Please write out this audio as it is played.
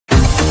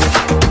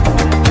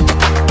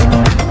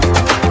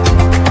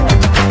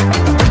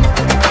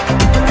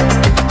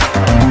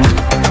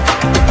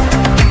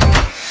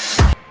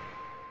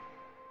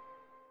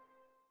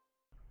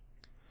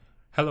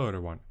Hello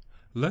everyone,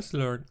 let's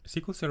learn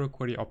SQL Server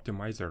Query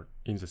Optimizer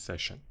in the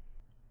session.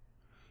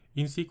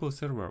 In SQL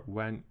Server,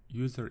 when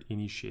user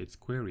initiates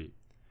query,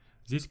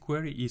 this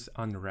query is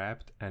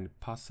unwrapped and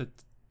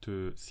passed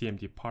to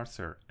CMD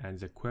parser, and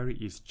the query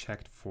is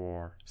checked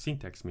for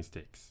syntax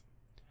mistakes.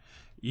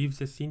 If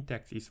the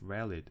syntax is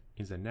valid,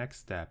 in the next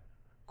step,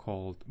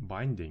 called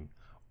binding,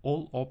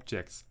 all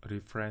objects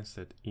referenced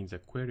in the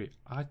query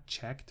are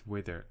checked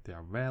whether they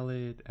are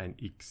valid and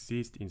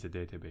exist in the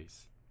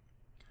database.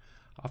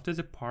 After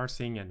the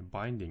parsing and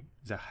binding,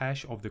 the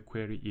hash of the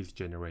query is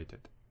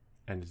generated,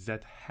 and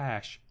that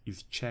hash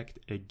is checked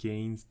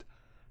against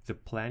the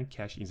plan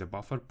cache in the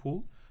buffer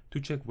pool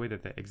to check whether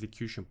the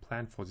execution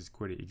plan for this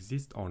query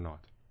exists or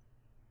not.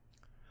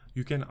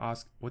 You can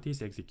ask, what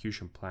is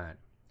execution plan?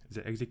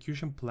 The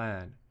execution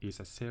plan is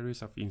a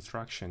series of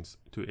instructions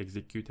to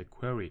execute a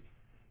query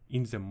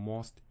in the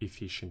most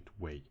efficient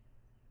way.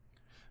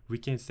 We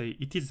can say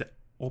it is the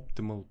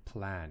optimal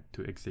plan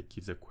to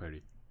execute the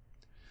query.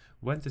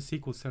 When the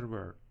SQL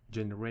Server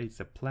generates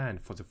a plan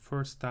for the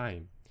first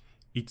time,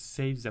 it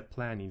saves the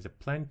plan in the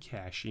plan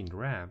cache in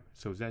RAM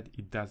so that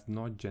it does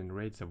not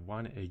generate the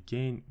one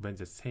again when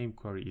the same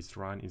query is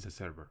run in the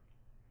server.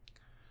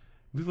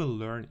 We will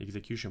learn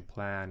execution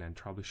plan and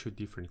troubleshoot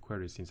different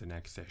queries in the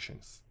next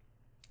sessions.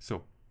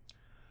 So,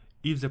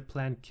 if the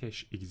plan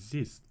cache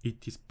exists,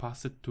 it is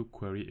passed to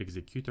query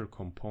executor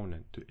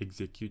component to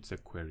execute the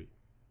query.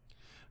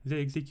 The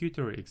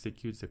executor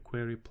executes the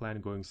query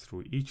plan, going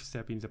through each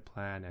step in the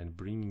plan and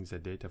bringing the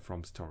data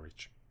from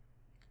storage.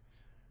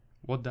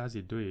 What does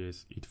it do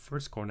is, it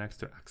first connects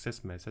to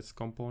access methods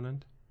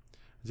component.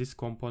 This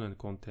component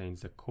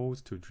contains the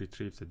codes to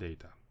retrieve the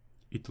data.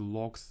 It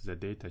logs the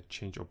data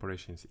change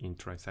operations in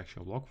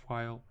transaction log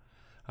file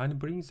and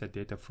brings the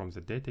data from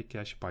the data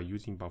cache by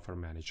using buffer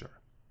manager.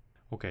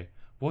 Okay,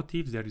 what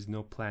if there is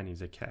no plan in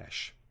the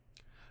cache?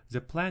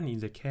 The plan in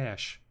the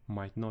cache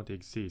might not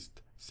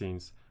exist,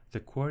 since the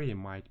query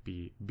might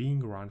be being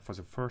run for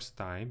the first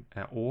time,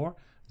 or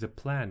the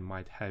plan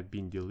might have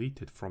been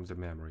deleted from the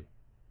memory.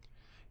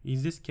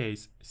 In this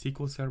case,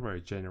 SQL Server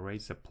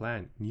generates a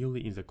plan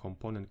newly in the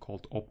component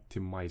called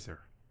Optimizer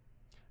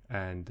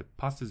and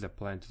passes the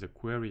plan to the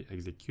query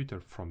executor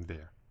from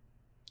there.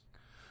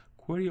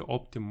 Query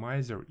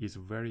Optimizer is a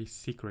very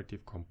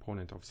secretive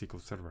component of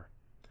SQL Server.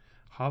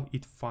 How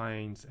it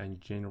finds and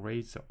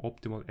generates the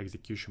optimal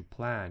execution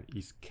plan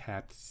is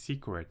kept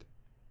secret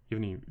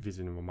even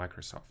within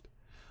Microsoft.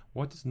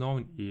 What is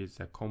known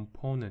is a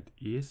component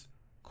is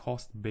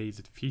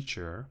cost-based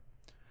feature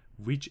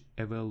which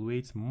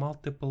evaluates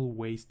multiple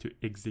ways to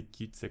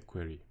execute the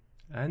query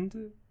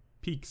and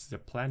picks the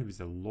plan with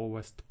the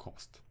lowest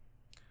cost.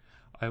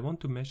 I want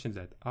to mention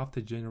that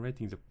after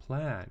generating the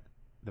plan,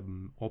 the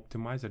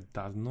optimizer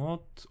does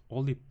not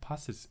only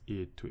passes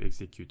it to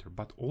executor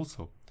but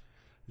also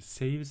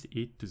saves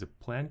it to the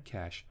plan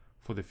cache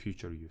for the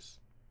future use.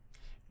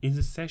 In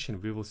this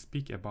session, we will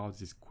speak about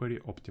this query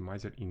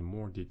optimizer in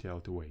more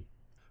detailed way.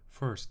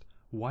 First,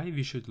 why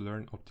we should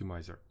learn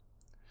optimizer.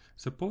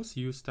 Suppose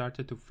you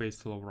started to face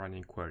slow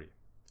running query.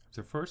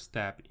 The first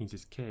step in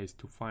this case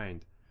to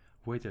find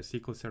whether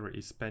SQL Server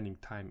is spending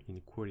time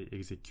in query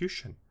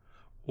execution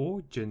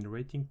or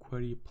generating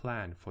query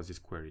plan for this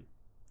query.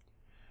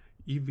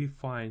 If we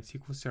find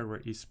SQL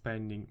Server is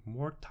spending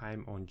more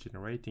time on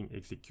generating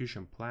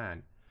execution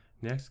plan,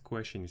 next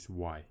question is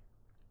why.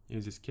 In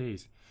this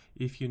case,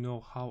 if you know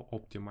how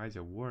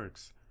optimizer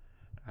works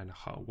and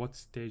what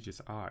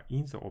stages are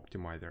in the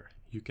optimizer,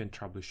 you can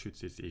troubleshoot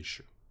this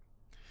issue.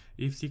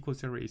 If SQL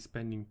Server is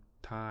spending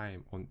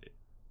time on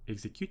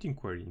executing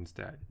query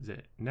instead, the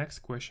next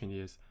question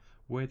is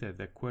whether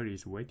the query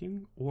is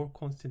waiting or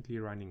constantly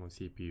running on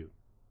CPU.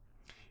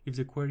 If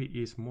the query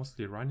is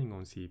mostly running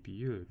on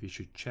CPU, we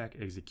should check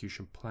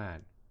execution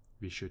plan.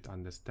 We should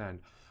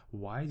understand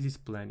why this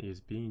plan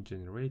is being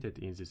generated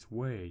in this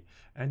way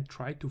and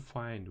try to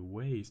find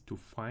ways to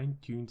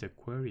fine-tune the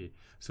query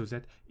so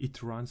that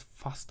it runs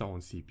faster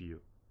on CPU.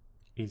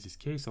 In this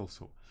case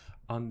also,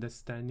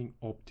 understanding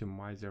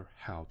optimizer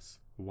helps.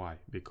 Why?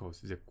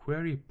 Because the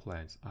query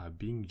plans are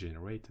being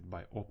generated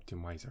by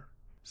optimizer.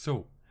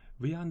 So,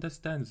 we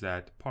understand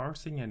that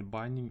parsing and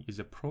binding is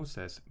a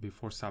process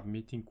before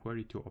submitting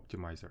query to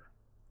optimizer.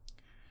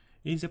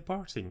 In the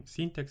parsing,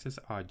 syntaxes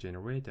are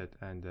generated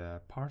and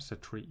a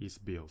parser tree is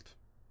built.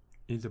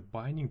 In the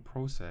binding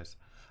process,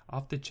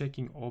 after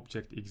checking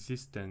object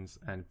existence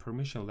and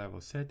permission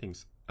level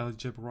settings,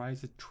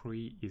 algebraic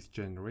tree is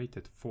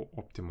generated for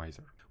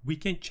optimizer. We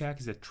can check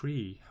the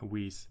tree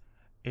with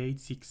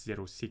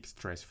 8606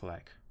 trace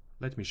flag.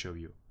 Let me show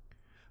you.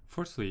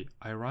 Firstly,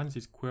 I run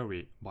this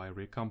query by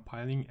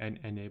recompiling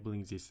and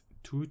enabling these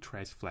two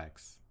trace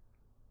flags.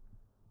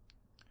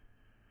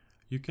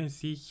 You can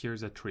see here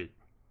the tree.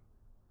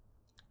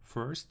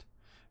 First,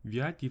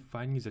 we are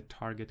defining the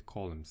target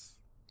columns,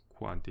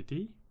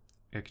 quantity,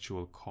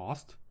 actual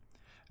cost,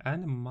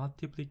 and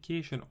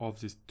multiplication of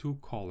these two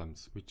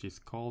columns, which is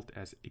called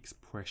as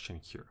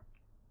expression here.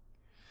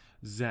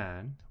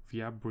 Then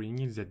we are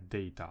bringing the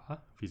data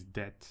with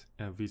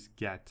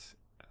get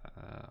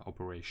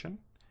operation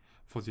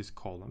for these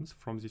columns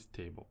from this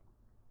table.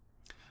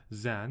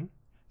 Then,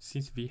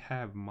 since we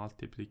have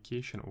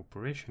multiplication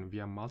operation, we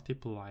are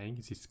multiplying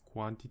this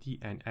quantity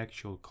and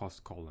actual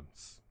cost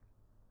columns.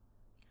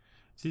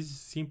 This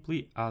is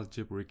simply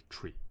algebraic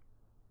tree.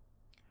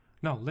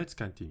 Now let's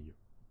continue.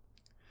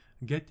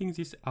 Getting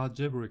this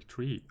algebraic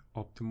tree,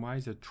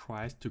 Optimizer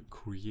tries to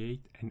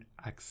create and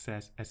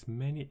access as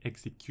many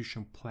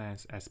execution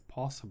plans as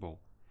possible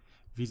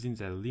within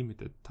the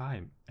limited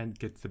time and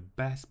get the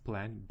best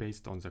plan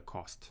based on the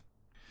cost.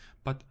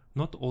 But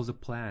not all the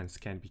plans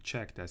can be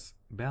checked, as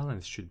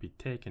balance should be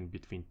taken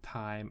between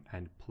time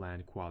and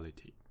plan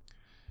quality.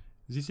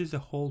 This is the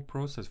whole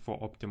process for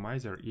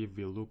Optimizer if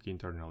we look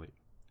internally: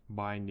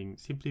 binding,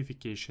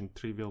 simplification,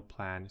 trivial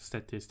plan,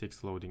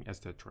 statistics, loading,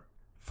 etc.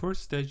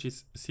 First stage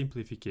is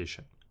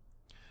simplification.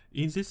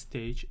 In this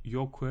stage,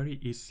 your query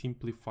is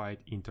simplified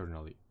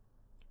internally.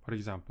 For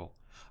example,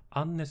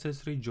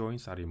 unnecessary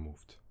joins are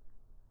removed.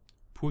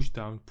 Push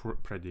down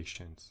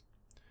predictions.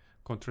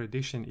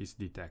 Contradiction is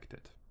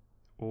detected.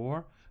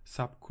 Or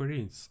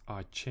subqueries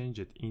are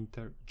changed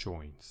into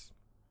joins.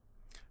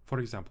 For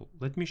example,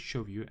 let me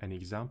show you an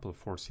example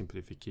for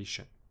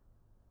simplification.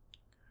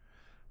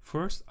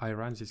 First, I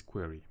run this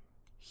query.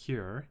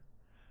 Here,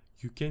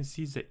 you can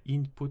see the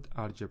input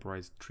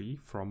algebraic tree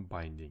from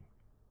binding.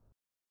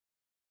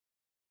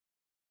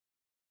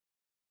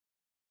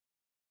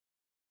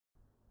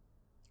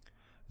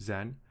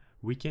 Then,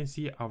 we can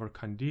see our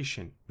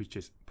condition, which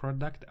is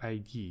product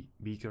ID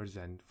bigger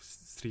than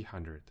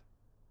 300.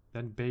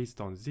 Then, based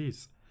on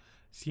this,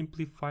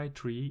 simplified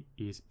tree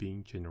is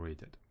being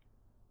generated.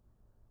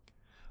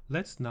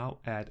 Let's now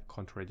add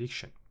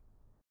contradiction.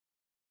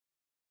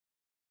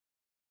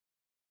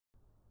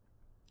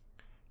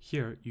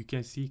 Here you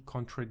can see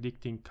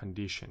contradicting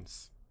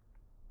conditions.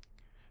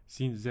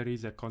 Since there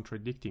is a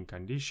contradicting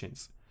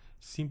conditions,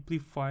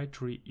 simplified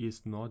tree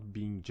is not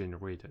being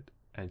generated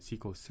and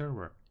SQL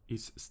Server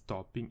is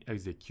stopping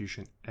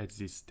execution at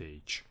this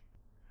stage.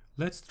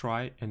 Let's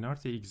try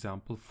another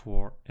example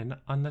for an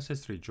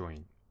unnecessary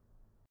join.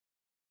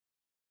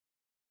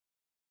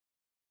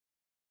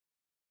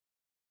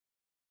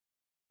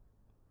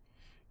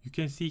 You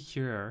can see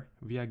here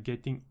we are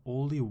getting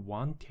only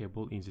one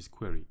table in this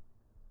query.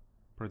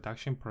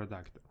 Production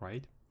product,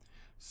 right?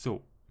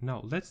 So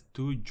now let's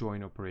do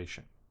join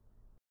operation.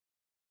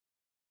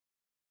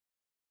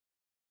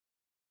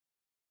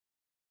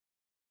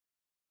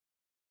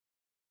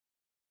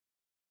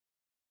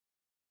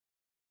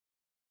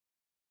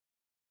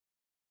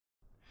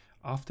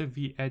 After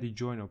we add a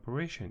join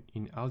operation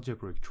in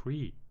algebraic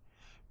tree,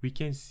 we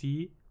can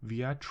see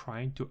we are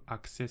trying to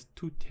access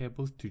two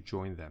tables to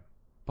join them.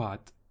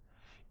 But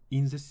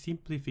in the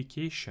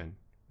simplification,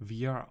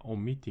 we are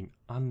omitting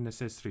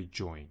unnecessary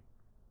join.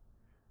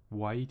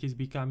 Why it is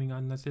becoming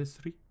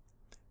unnecessary?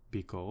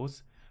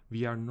 Because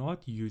we are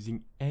not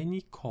using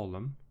any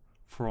column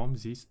from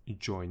this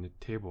join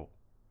table.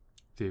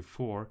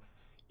 Therefore,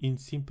 in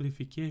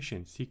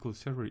simplification, SQL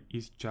Server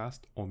is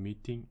just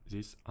omitting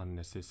this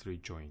unnecessary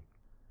join.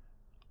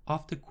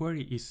 After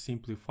query is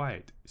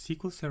simplified,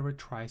 SQL Server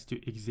tries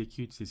to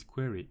execute this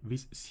query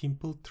with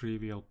simple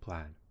trivial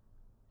plan.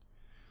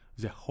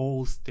 The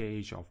whole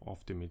stage of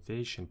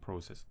optimization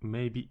process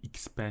may be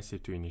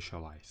expensive to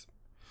initialize.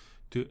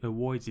 To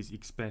avoid this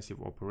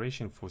expensive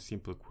operation for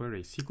simple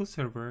queries, SQL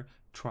Server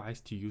tries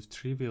to use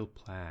trivial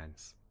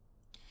plans.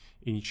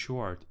 In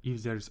short,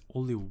 if there is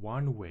only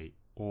one way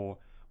or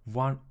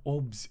one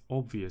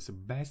obvious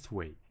best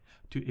way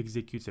to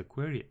execute the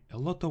query, a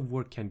lot of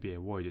work can be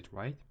avoided,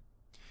 right?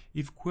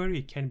 If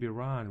query can be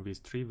run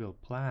with trivial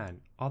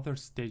plan, other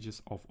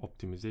stages of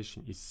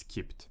optimization is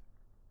skipped.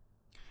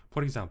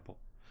 For example,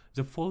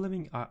 the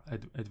following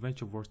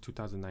AdventureWorks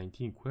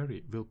 2019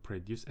 query will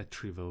produce a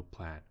trivial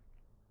plan.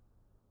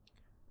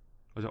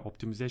 The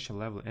optimization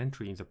level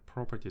entry in the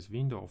properties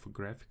window of a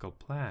graphical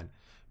plan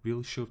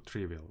will show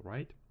trivial,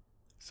 right?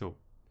 So,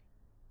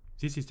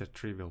 this is the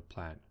trivial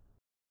plan.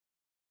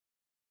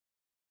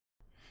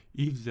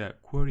 If the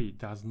query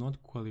does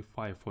not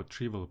qualify for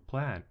trivial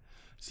plan,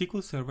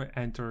 SQL Server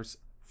enters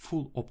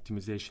full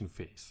optimization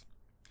phase.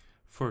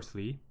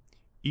 Firstly,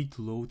 it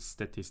loads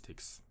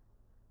statistics.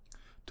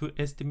 To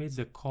estimate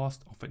the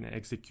cost of an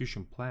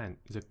execution plan,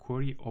 the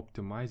query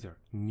optimizer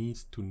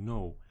needs to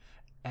know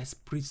as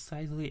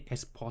precisely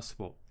as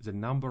possible the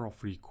number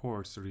of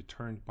records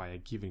returned by a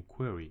given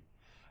query,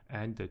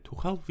 and to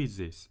help with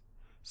this,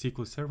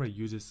 SQL Server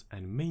uses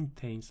and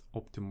maintains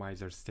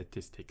optimizer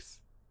statistics.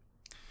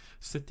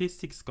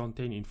 Statistics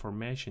contain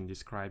information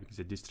describing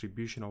the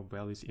distribution of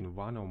values in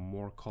one or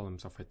more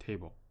columns of a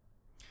table.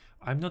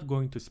 I'm not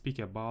going to speak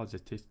about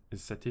the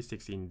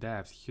statistics in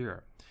depth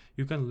here.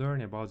 You can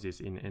learn about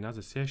this in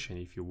another session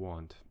if you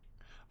want.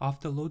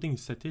 After loading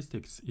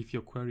statistics, if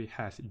your query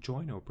has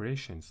join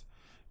operations,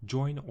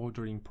 join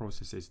ordering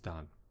process is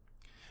done.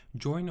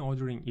 Join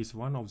ordering is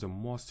one of the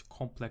most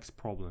complex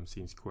problems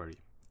in query.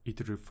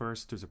 It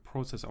refers to the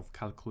process of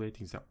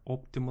calculating the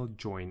optimal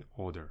join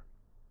order.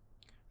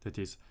 That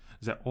is,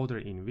 the order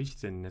in which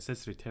the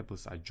necessary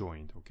tables are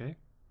joined, okay?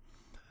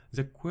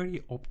 The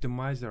query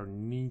optimizer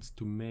needs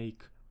to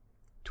make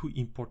two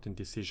important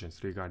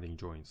decisions regarding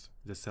joins: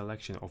 the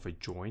selection of a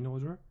join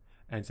order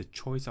and the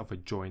choice of a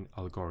join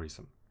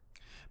algorithm.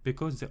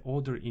 Because the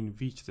order in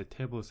which the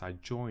tables are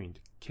joined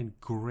can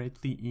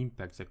greatly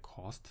impact the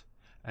cost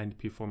and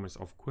performance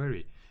of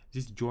query,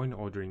 this join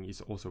ordering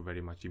is also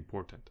very much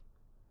important.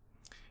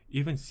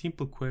 Even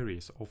simple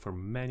queries offer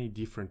many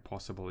different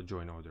possible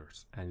join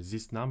orders, and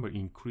this number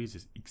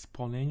increases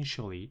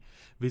exponentially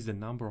with the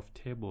number of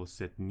tables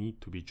that need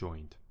to be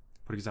joined.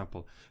 For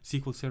example,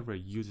 SQL Server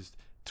uses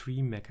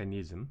three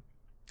mechanisms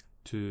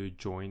to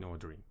join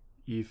ordering.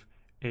 If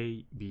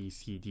A, B,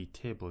 C, D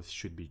tables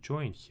should be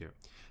joined here,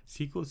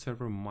 SQL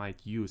Server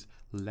might use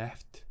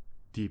left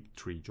deep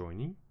tree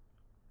joining,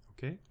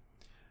 okay,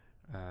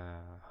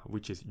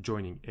 which is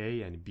joining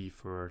A and B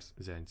first,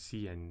 then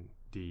C and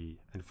D,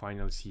 and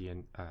final C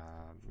and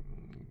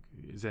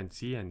then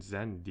C and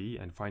then D,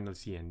 and final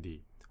C and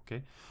D.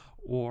 Okay,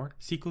 or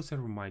SQL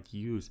Server might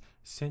use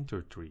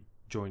center tree,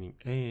 joining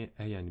A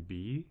and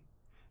B,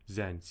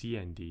 then C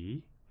and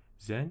D,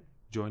 then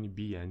join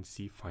B and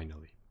C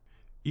finally.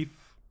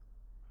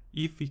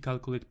 If we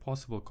calculate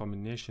possible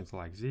combinations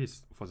like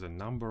this for the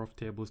number of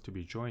tables to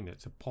be joined,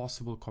 the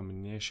possible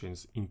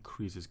combinations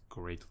increases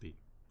greatly.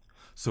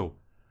 So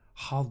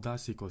how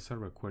does SQL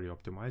Server Query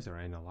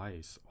Optimizer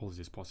analyze all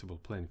these possible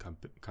plan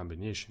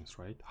combinations,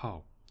 right?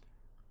 How?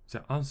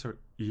 The answer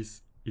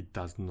is it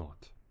does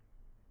not.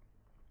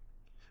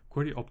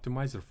 Query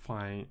Optimizer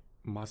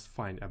must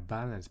find a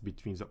balance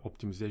between the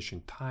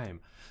optimization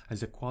time and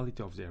the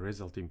quality of the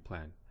resulting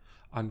plan.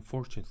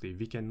 Unfortunately,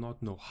 we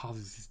cannot know how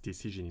this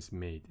decision is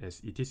made, as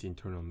it is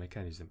internal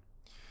mechanism.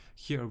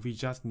 Here we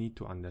just need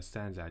to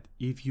understand that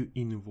if you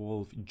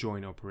involve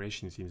join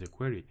operations in the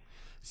query,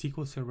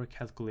 SQL Server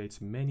calculates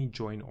many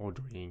join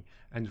ordering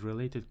and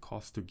related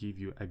costs to give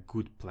you a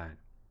good plan.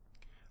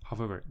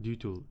 However, due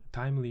to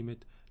time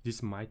limit,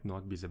 this might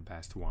not be the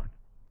best one.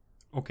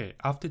 Okay,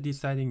 after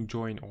deciding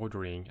join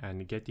ordering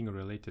and getting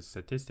related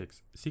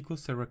statistics, SQL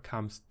Server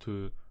comes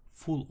to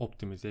full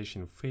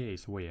optimization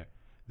phase where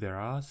there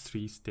are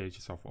three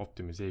stages of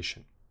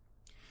optimization.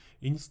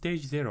 In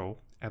stage 0,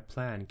 a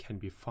plan can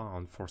be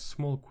found for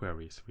small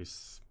queries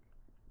with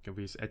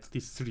at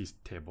least 3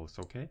 tables,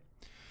 okay?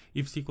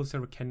 If SQL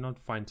Server cannot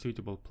find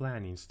suitable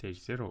plan in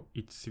stage 0,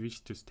 it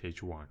switches to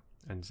stage 1,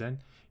 and then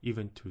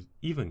even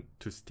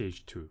to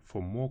stage 2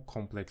 for more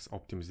complex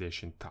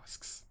optimization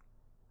tasks.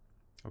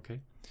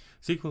 Okay,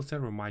 SQL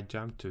Server might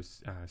jump to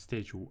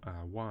stage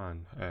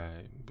 1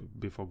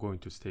 before going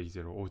to stage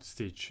 0, or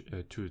stage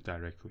 2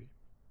 directly,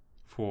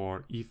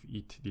 for if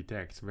it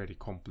detects very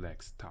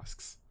complex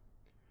tasks.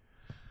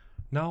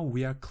 Now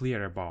we are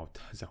clear about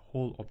the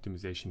whole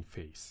optimization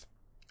phase.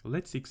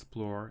 Let's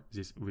explore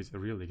this with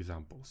real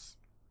examples.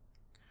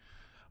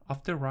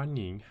 After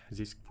running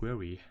this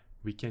query,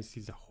 we can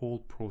see the whole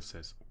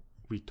process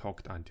we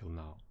talked until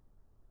now.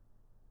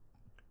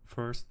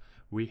 First,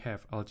 we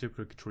have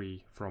algebraic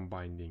tree from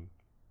binding.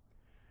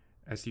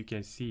 As you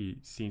can see,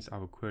 since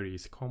our query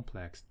is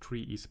complex,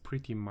 tree is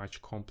pretty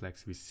much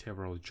complex with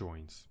several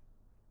joins.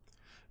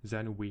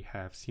 Then we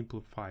have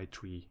simplified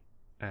tree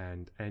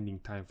and ending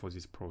time for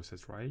this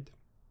process, right?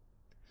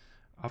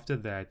 After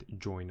that,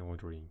 join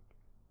ordering.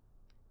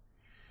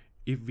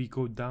 If we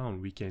go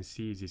down, we can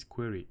see this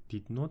query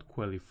did not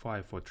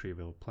qualify for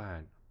trivial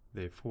plan,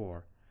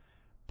 therefore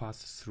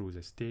passes through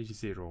the stage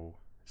 0,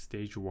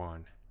 stage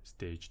 1,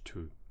 stage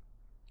 2.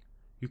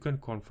 You can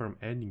confirm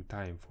ending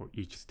time for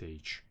each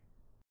stage.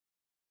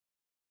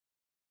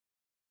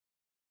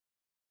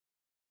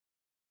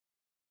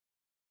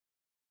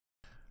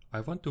 I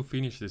want to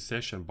finish this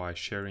session by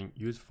sharing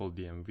useful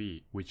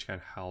DMV which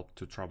can help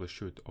to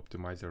troubleshoot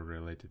optimizer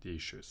related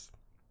issues.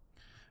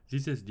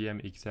 This is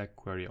DM exact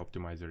query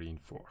optimizer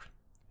info.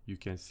 You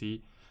can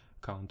see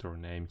counter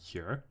name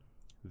here,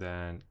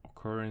 then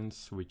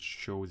occurrence which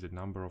shows the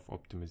number of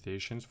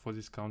optimizations for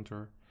this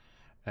counter,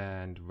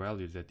 and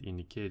value that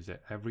indicates the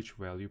average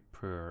value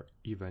per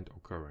event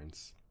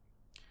occurrence.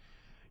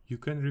 You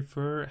can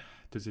refer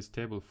to this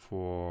table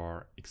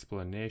for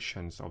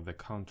explanations of the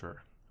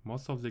counter.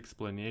 Most of the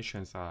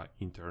explanations are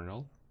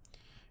internal.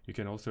 You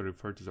can also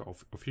refer to the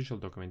official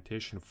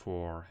documentation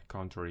for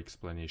counter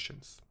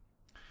explanations.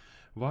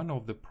 One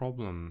of the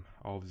problem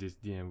of this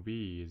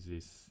DMV is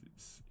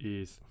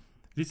this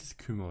is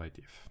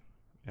cumulative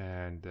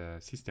and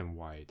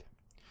system-wide.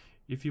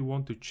 If you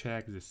want to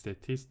check the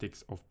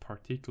statistics of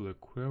particular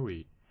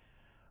query,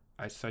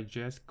 I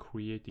suggest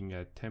creating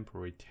a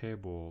temporary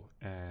table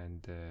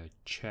and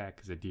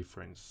check the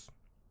difference.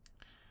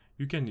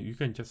 You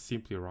can just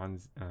simply run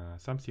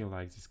something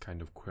like this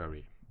kind of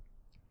query.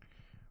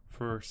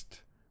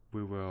 First,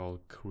 we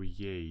will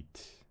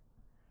create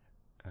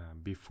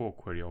before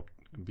query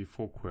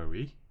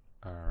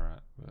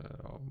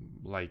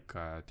like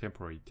a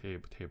temporary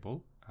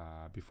table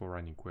before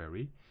running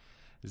query.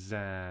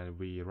 Then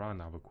we run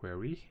our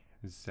query.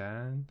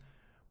 Then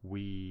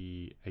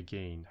we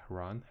again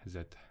run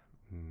that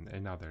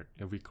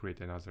we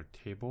create another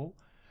table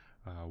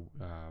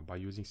by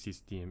using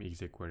system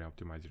exec query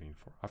optimizer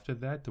info. After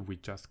that, we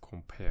just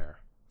compare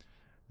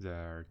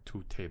the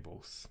two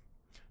tables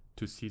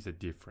to see the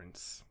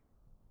difference.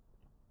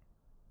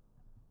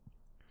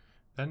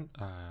 Then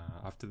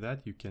after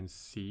that, you can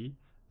see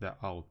the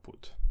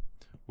output,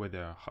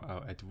 whether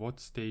at what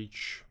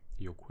stage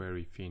your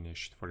query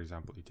finished. For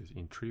example, it is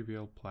in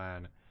trivial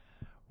plan,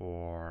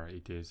 or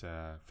it is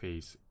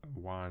phase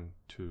 1,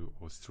 2,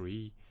 or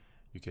 3.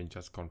 You can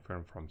just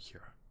confirm from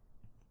here.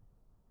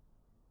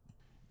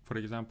 For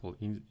example,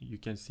 you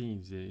can see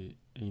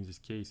in this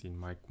case, in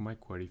my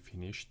query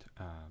finished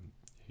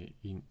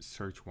in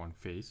search 1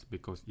 phase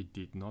because it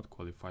did not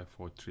qualify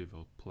for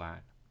trivial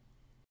plan.